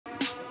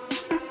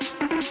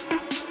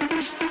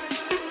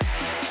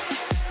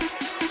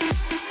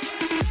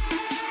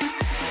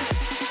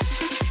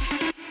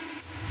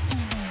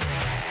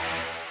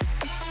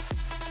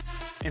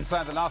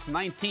inside the last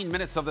 19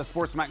 minutes of the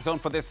SportsMax zone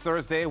for this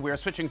Thursday. We're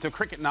switching to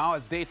cricket now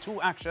as day 2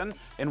 action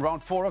in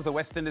round 4 of the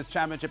West Indies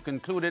Championship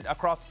concluded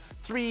across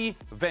 3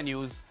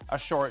 venues a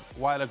short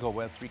while ago,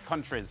 well, 3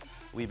 countries.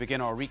 We begin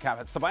our recap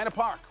at Sabina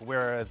Park,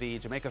 where the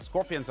Jamaica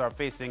Scorpions are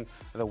facing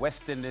the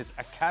West Indies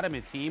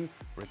Academy team.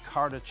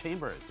 Ricardo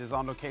Chambers is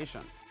on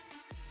location.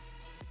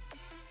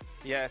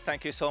 Yeah,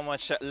 thank you so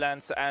much,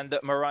 Lance and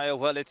Mariah.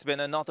 Well, it's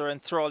been another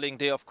enthralling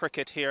day of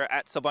cricket here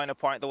at Sabina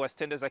Park, the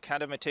West Indies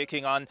Academy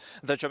taking on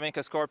the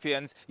Jamaica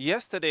Scorpions.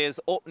 Yesterday's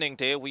opening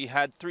day, we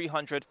had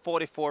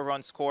 344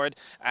 runs scored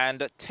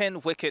and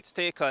 10 wickets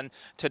taken.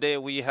 Today,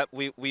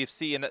 we've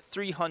seen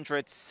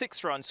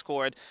 306 runs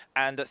scored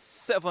and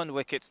 7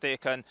 wickets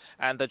taken.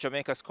 And the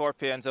Jamaica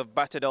Scorpions have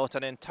batted out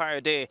an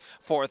entire day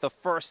for the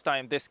first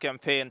time this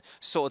campaign,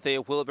 so they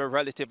will be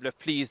relatively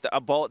pleased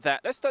about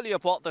that. Let's tell you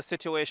about the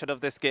situation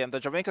of this game. The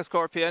Jamaica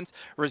Scorpions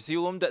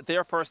resumed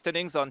their first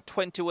innings on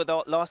 20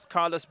 without loss.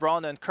 Carlos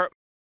Brown and Kirk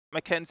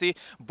Mackenzie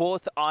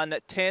both on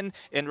 10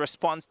 in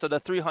response to the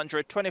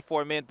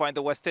 324 made by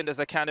the West Indies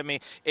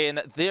Academy in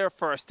their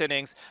first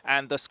innings,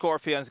 and the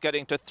Scorpions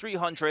getting to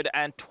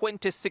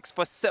 326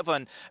 for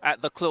 7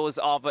 at the close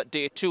of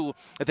day 2.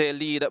 They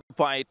lead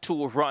by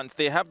 2 runs.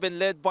 They have been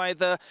led by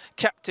the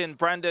captain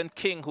Brandon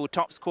King, who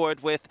top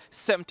scored with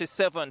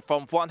 77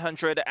 from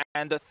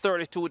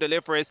 132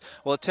 deliveries.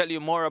 We'll tell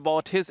you more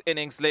about his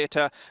innings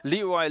later.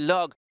 Leroy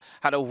Lugg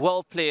had a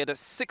well-played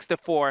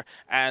 64,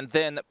 and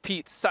then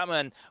Pete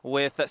Salmon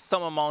with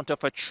some amount of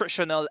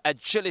attritional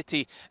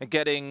agility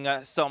getting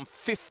some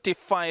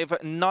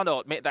 55 not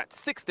out, make that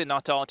 60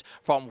 not out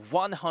from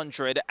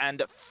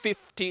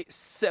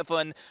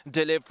 157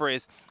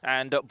 deliveries.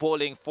 And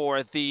bowling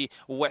for the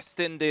West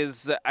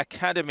Indies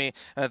Academy,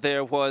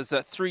 there was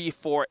 3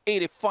 for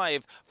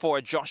 85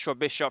 for Joshua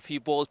Bishop. He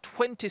bowled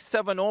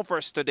 27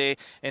 overs today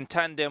in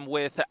tandem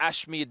with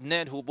Ashmead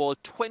Ned, who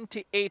bowled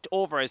 28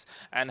 overs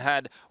and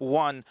had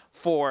 1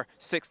 for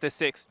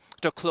 66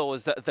 to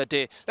close the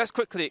day. Let's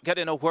quickly get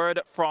in a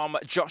word from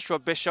Joshua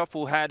Bishop,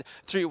 who had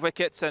 3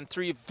 wickets and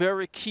 3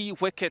 very key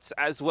wickets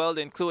as well,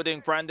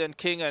 including Brandon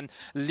King and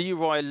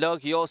Leroy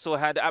Lugg. He also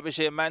had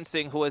Abhijay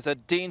Mansingh, who is a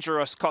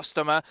dangerous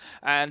customer.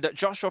 And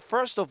Joshua,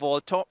 first of all,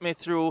 talk me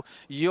through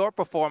your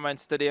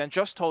performance today and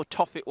just how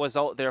tough it was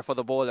out there for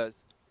the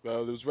bowlers.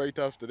 Well, it was very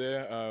tough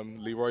today.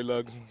 Leroy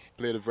Lugg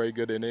played a very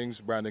good innings,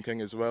 Brandon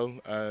King as well,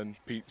 and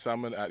Pete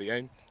Salmon at the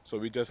end. So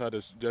we just had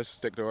to just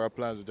stick to our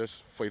plans and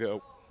just fight it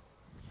out.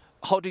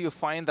 How do you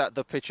find that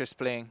the pitch is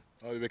playing?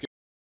 The wicket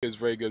is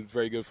very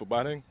good for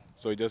batting.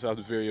 So you just have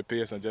to vary your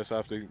pace and just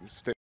have to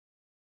stick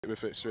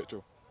with it straight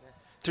through.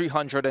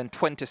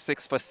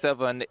 326 for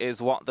 7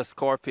 is what the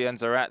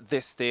Scorpions are at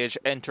this stage,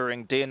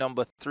 entering day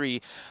number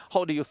 3.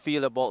 How do you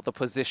feel about the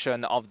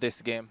position of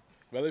this game?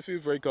 Well, I feel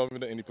very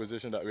confident in the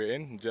position that we're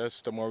in.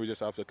 Just tomorrow we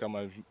just have to come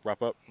and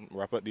wrap up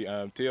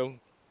the tail,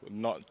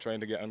 not trying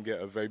to get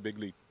a very big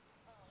lead.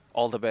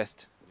 All the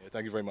best. Yeah,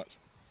 thank you very much.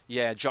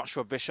 Yeah,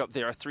 Joshua Bishop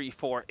there, 3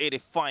 for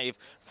 85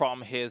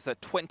 from his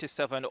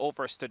 27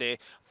 overs today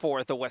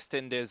for the West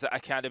Indies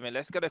Academy.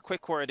 Let's get a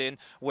quick word in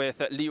with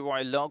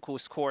Leroy Lugg, who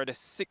scored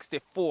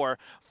 64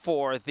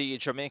 for the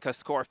Jamaica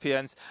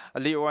Scorpions.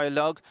 Leroy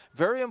Lugg,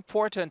 very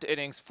important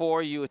innings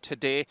for you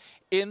today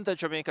in the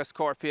Jamaica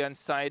Scorpions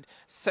side.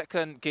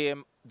 Second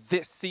game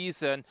this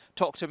season.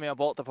 Talk to me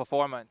about the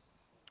performance.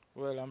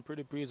 Well, I'm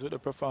pretty pleased with the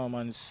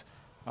performance.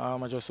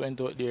 I just went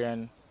out there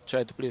and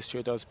tried to play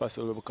straight as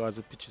possible because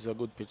the pitch is a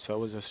good pitch, so I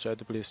was just trying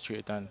to play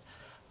straight and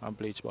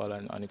play each ball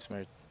on its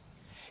merit.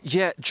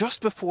 Yeah,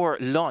 just before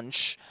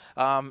lunch,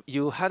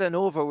 you had an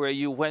over where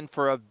you went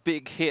for a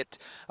big hit.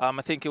 I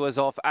think it was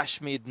off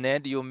Ashmead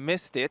Ned. You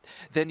missed it.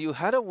 Then you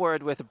had a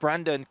word with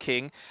Brandon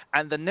King,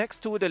 and the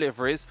next 2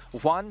 deliveries,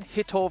 one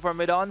hit over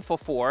mid-on for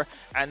 4,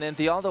 and then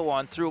the other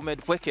one through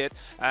mid-wicket,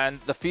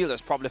 and the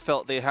fielders probably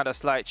felt they had a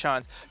slight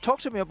chance. Talk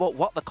to me about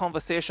what the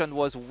conversation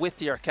was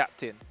with your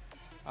captain.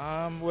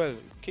 Well,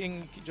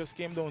 King just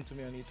came down to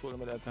me and he told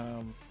me that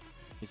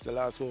it's the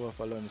last over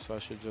for lunch, so I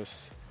should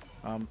just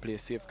play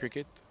safe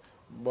cricket.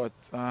 But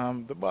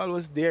the ball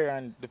was there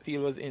and the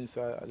field was in,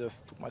 so I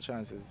just took my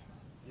chances.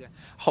 Yeah.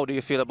 How do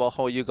you feel about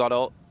how you got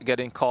out,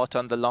 getting caught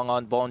on the long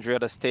on boundary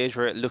at a stage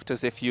where it looked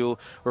as if you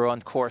were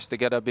on course to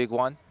get a big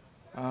one?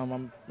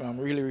 I'm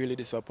really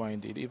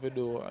disappointed, even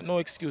though no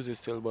excuses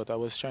still, but I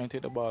was trying to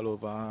hit the ball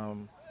over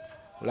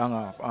long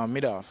off,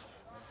 mid-off.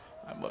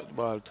 But the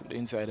ball took the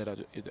inside at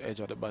the edge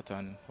of the bat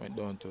and went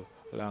down to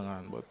long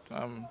on. But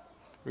I'm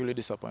really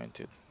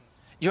disappointed.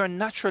 You're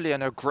naturally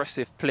an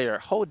aggressive player.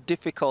 How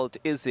difficult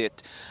is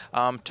it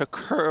to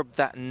curb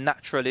that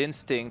natural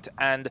instinct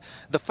and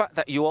the fact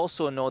that you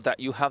also know that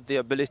you have the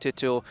ability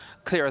to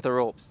clear the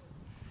ropes?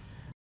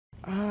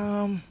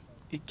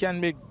 It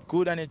can be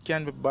good and it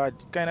can be bad.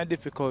 Kind of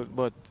difficult,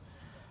 but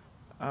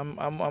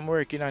I'm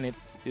working on it.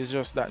 It's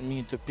just that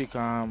me to pick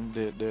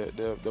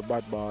the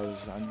bad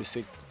balls and be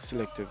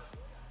selective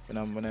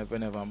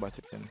whenever I'm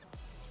batting.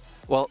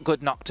 Well,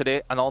 good knock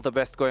today and all the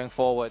best going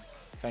forward.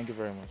 Thank you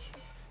very much.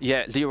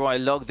 Yeah, Leroy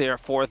Lugg there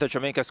for the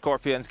Jamaica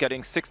Scorpions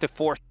getting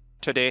 64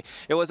 today.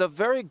 It was a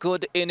very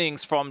good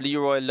innings from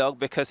Leroy Lugg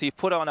because he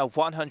put on a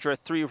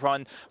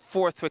 103-run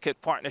fourth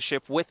wicket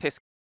partnership with his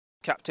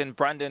captain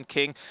Brandon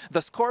King.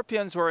 The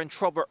Scorpions were in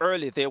trouble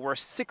early. They were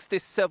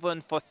 67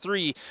 for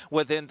 3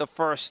 within the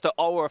first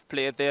hour of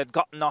play. They had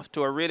gotten off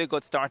to a really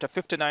good start, a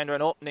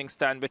 59-run opening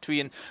stand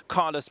between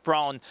Carlos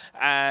Brown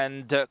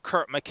and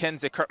Kurt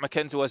McKenzie. Kurt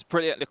McKenzie was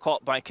brilliantly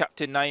caught by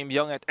Captain Naeem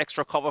Young at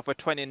extra cover for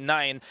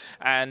 29,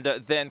 and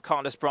then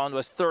Carlos Brown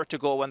was third to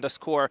go when the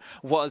score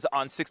was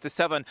on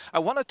 67. I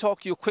want to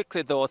talk you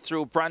quickly though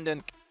through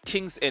Brandon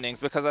King's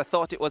innings because I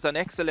thought it was an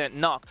excellent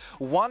knock,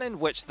 one in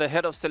which the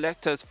head of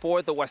selectors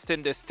for the West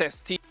Indies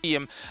Test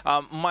team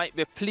might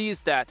be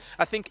pleased at.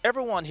 I think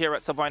everyone here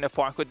at Sabina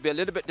Park would be a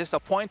little bit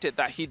disappointed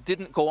that he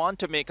didn't go on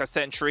to make a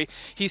century.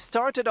 He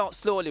started out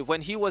slowly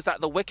when he was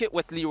at the wicket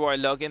with Leroy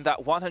Lugg in that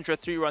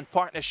 103-run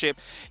partnership.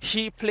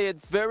 He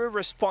played very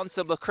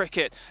responsible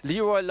cricket.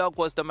 Leroy Lugg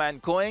was the man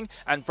going,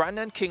 and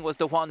Brandon King was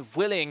the one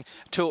willing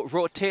to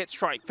rotate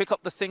strike, pick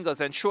up the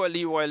singles, ensure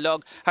Leroy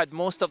Lugg had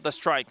most of the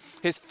strike.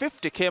 His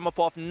 50 came up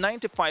off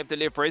 95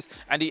 deliveries,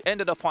 and he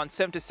ended up on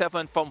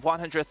 77 from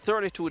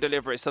 132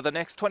 deliveries. So the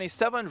next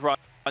 27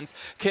 runs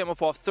came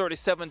up off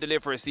 37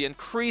 deliveries. He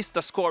increased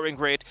the scoring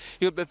rate.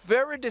 He'll be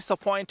very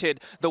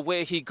disappointed the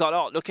way he got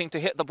out, looking to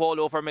hit the ball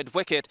over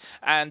mid-wicket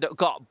and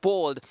got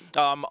bowled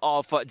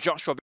of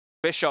Joshua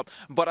Bishop.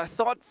 But I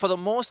thought for the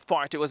most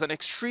part it was an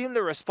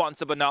extremely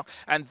responsible knock,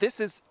 and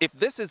if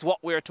this is what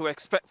we're to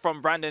expect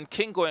from Brandon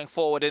King going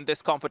forward in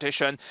this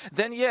competition,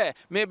 then yeah,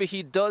 maybe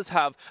he does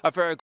have a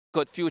very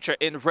good future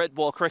in red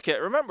ball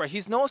cricket. Remember,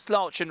 he's no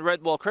slouch in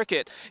red ball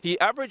cricket. He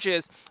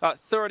averages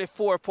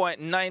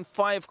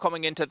 34.95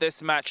 coming into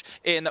this match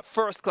in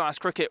first class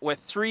cricket with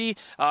 3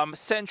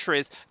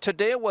 centuries.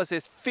 Today was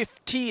his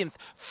 15th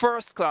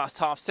first class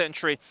half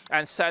century,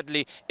 and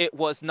sadly it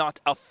was not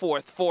a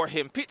 4th for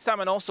him. Pete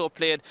Salmon also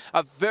played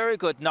a very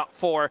good knock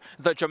for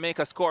the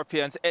Jamaica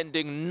Scorpions,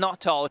 ending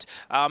not out.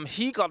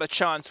 He got a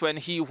chance when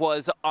he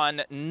was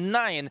on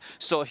 9,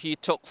 so he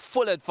took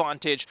full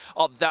advantage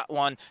of that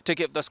one to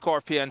give the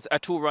Scorpions a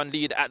 2-run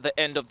lead at the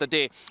end of the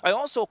day. I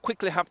also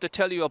quickly have to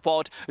tell you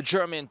about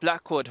Jermaine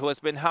Blackwood, who has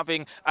been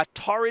having a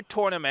torrid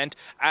tournament,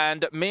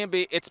 and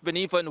maybe it's been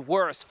even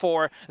worse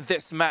for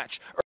this match.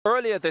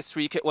 Earlier this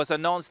week, it was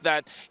announced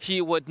that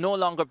he would no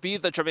longer be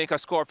the Jamaica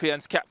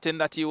Scorpions captain,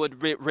 that he would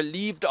be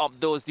relieved of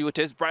those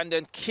duties.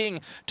 Brandon King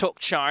took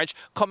charge.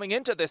 Coming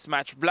into this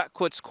match,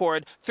 Blackwood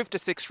scored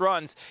 56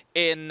 runs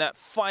in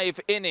 5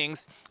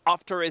 innings.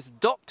 After his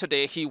duck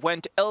today, he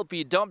went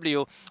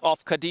LBW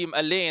off Kadeem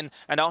Alain,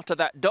 and after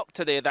that duck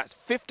today, that's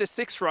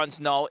 56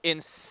 runs now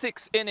in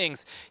 6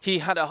 innings. He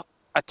had a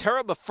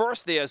terrible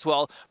first day as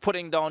well,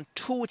 putting down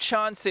 2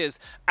 chances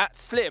at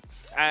slip,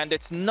 and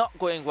it's not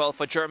going well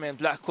for Jermaine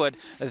Blackwood,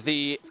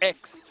 the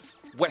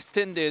ex-West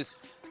Indies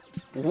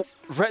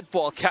red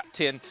ball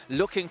captain,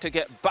 looking to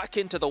get back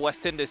into the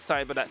West Indies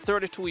side, but at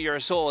 32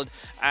 years old,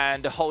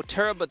 and how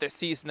terrible this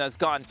season has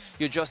gone,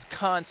 you just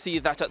can't see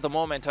that at the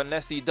moment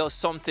unless he does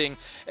something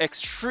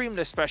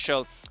extremely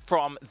special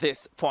from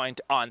this point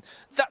on.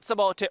 That's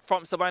about it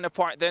from Sabina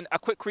Park. Then a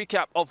quick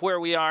recap of where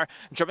we are.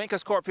 Jamaica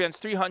Scorpions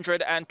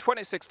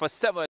 326 for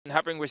 7,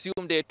 having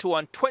resumed day 2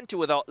 on 20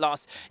 without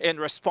loss in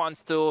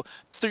response to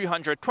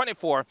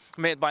 324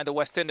 made by the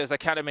West Indies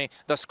Academy.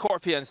 The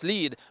Scorpions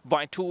lead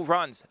by 2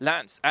 runs.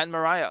 Lance and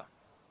Mariah.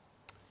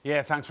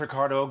 Yeah, thanks,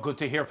 Ricardo. Good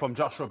to hear from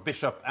Joshua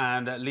Bishop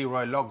and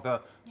Leroy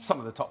Lugg, some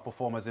of the top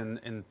performers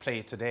in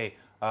play today.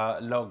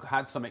 Lugg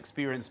had some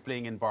experience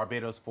playing in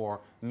Barbados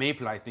for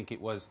Maple, I think it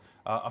was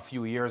a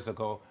few years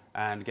ago,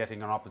 and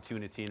getting an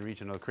opportunity in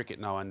regional cricket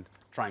now and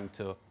trying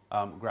to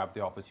grab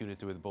the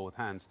opportunity with both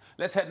hands.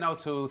 Let's head now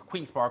to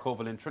Queen's Park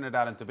Oval in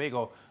Trinidad and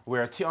Tobago,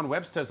 where Tion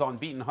Webster's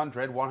unbeaten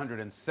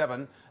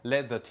 107,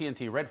 led the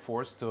TNT Red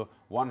Force to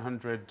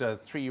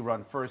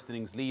 103-run first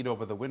innings lead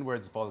over the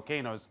Windward's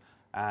Volcanoes,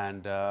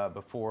 and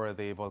before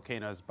the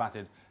Volcanoes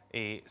batted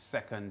a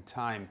second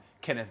time.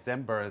 Kenneth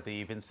Denver,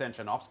 the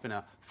Vincentian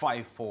off-spinner,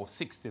 5 for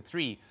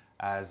 63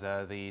 as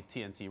the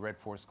TNT Red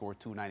Force scored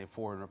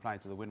 294 in reply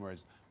to the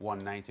Windwards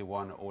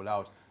 191 all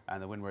out.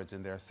 And the Windwards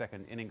in their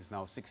second innings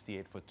now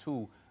 68 for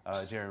 2.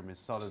 Jeremy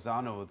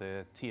Solizano,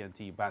 the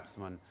TNT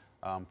batsman,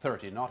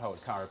 30 not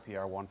out. Cara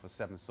PR 1 for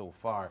 7 so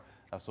far.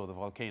 So the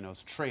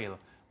Volcanoes trail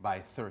by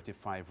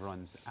 35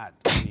 runs at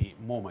the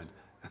moment.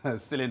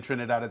 Still in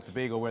Trinidad and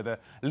Tobago, where the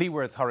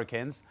Leewards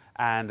Hurricanes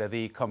and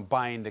the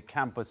combined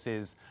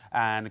campuses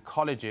and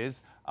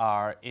colleges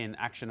are in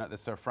action at the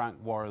Sir Frank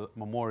Worrell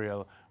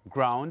Memorial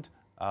Ground.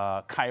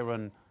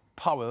 Kyron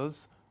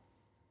Powell's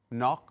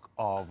knock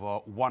of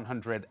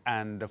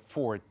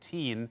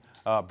 114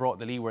 brought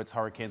the Leewards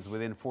Hurricanes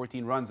within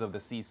 14 runs of the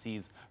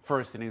CC's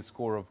first inning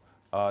score of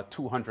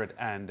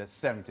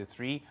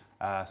 273.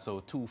 So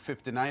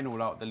 259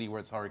 all out the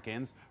Leewards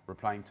Hurricanes,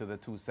 replying to the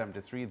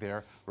 273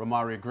 there.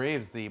 Romari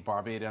Graves, the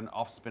Barbadian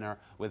off-spinner,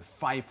 with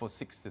 5 for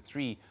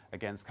 63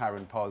 against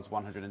Kyron Powell's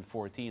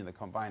 114. The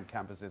combined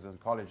campuses and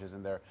colleges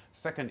in their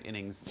second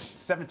innings,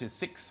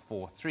 76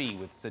 for 3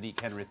 with Sadiq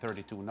Henry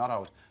 32 not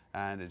out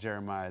and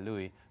Jeremiah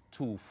Louis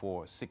 2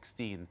 for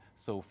 16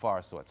 so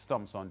far. So at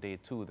stumps on day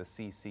 2, the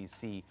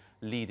CCC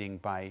leading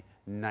by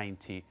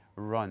 90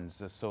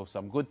 runs. So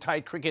some good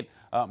tight cricket,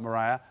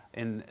 Mariah,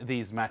 in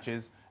these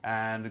matches.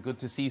 And good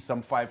to see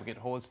some 5-wicket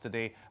holds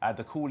today at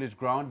the Coolidge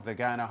ground. The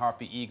Guyana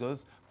Harpy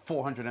Eagles,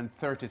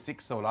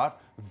 436 sold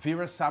out.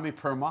 Virasamy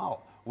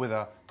Permal with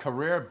a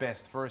career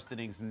best first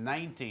innings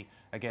 90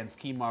 against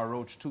Kemar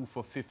Roach, 2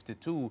 for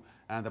 52.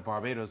 And the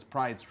Barbados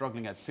Pride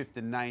struggling at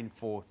 59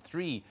 for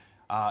 3.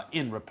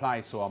 In reply.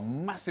 So a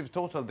massive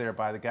total there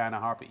by the Guyana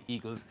Harpy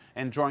Eagles,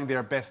 enjoying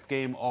their best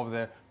game of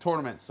the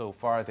tournament so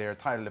far. Their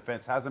title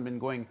defense hasn't been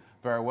going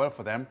very well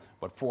for them,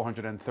 but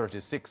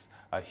 436,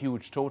 a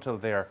huge total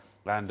there.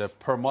 And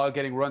Permal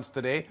getting runs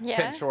today,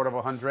 10 short of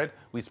 100.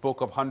 We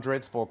spoke of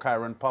hundreds for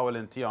Kyron Powell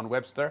and Tion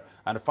Webster,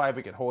 and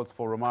 5-wicket holds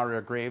for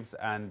Romario Graves,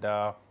 and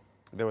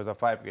there was a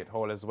 5-wicket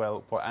hold as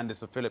well for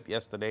Anderson Phillip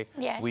yesterday.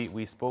 Yes.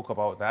 We spoke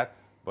about that.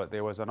 But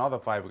there was another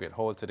 5-wicket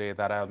hold today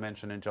that I'll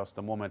mention in just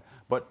a moment.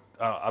 But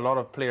a lot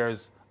of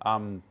players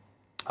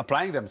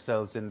applying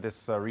themselves in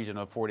this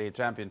regional 4-day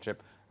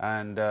championship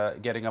and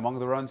getting among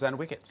the runs and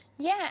wickets.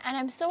 Yeah, and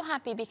I'm so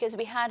happy because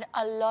we had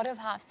a lot of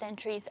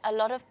half-centuries, a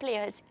lot of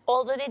players,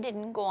 although they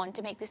didn't go on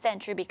to make the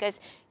century, because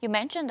you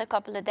mentioned a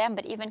couple of them,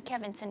 but even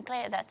Kevin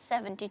Sinclair, that's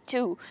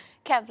 72,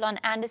 Kevlon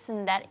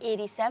Anderson, that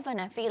 87.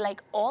 I feel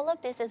like all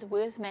of this is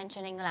worth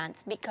mentioning,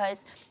 Lance,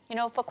 because, you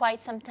know, for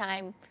quite some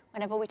time,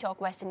 whenever we talk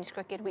West Indies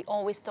cricket, we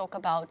always talk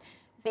about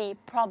the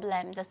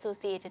problems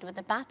associated with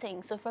the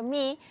batting. So for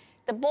me,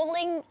 the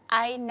bowling,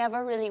 I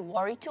never really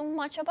worry too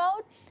much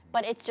about,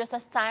 but it's just a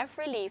sigh of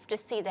relief to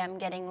see them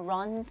getting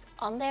runs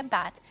on their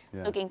bat.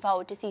 Yeah. Looking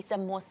forward to see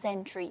some more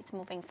centuries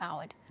moving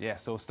forward. Yeah,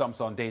 so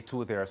stumps on day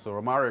 2 there. So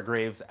Romario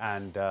Graves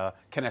and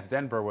Kenneth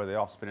Denver were the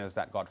off spinners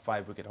that got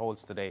 5-wicket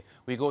holds today.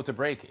 We go to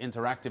break.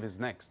 Interactive is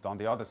next on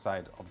the other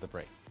side of the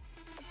break.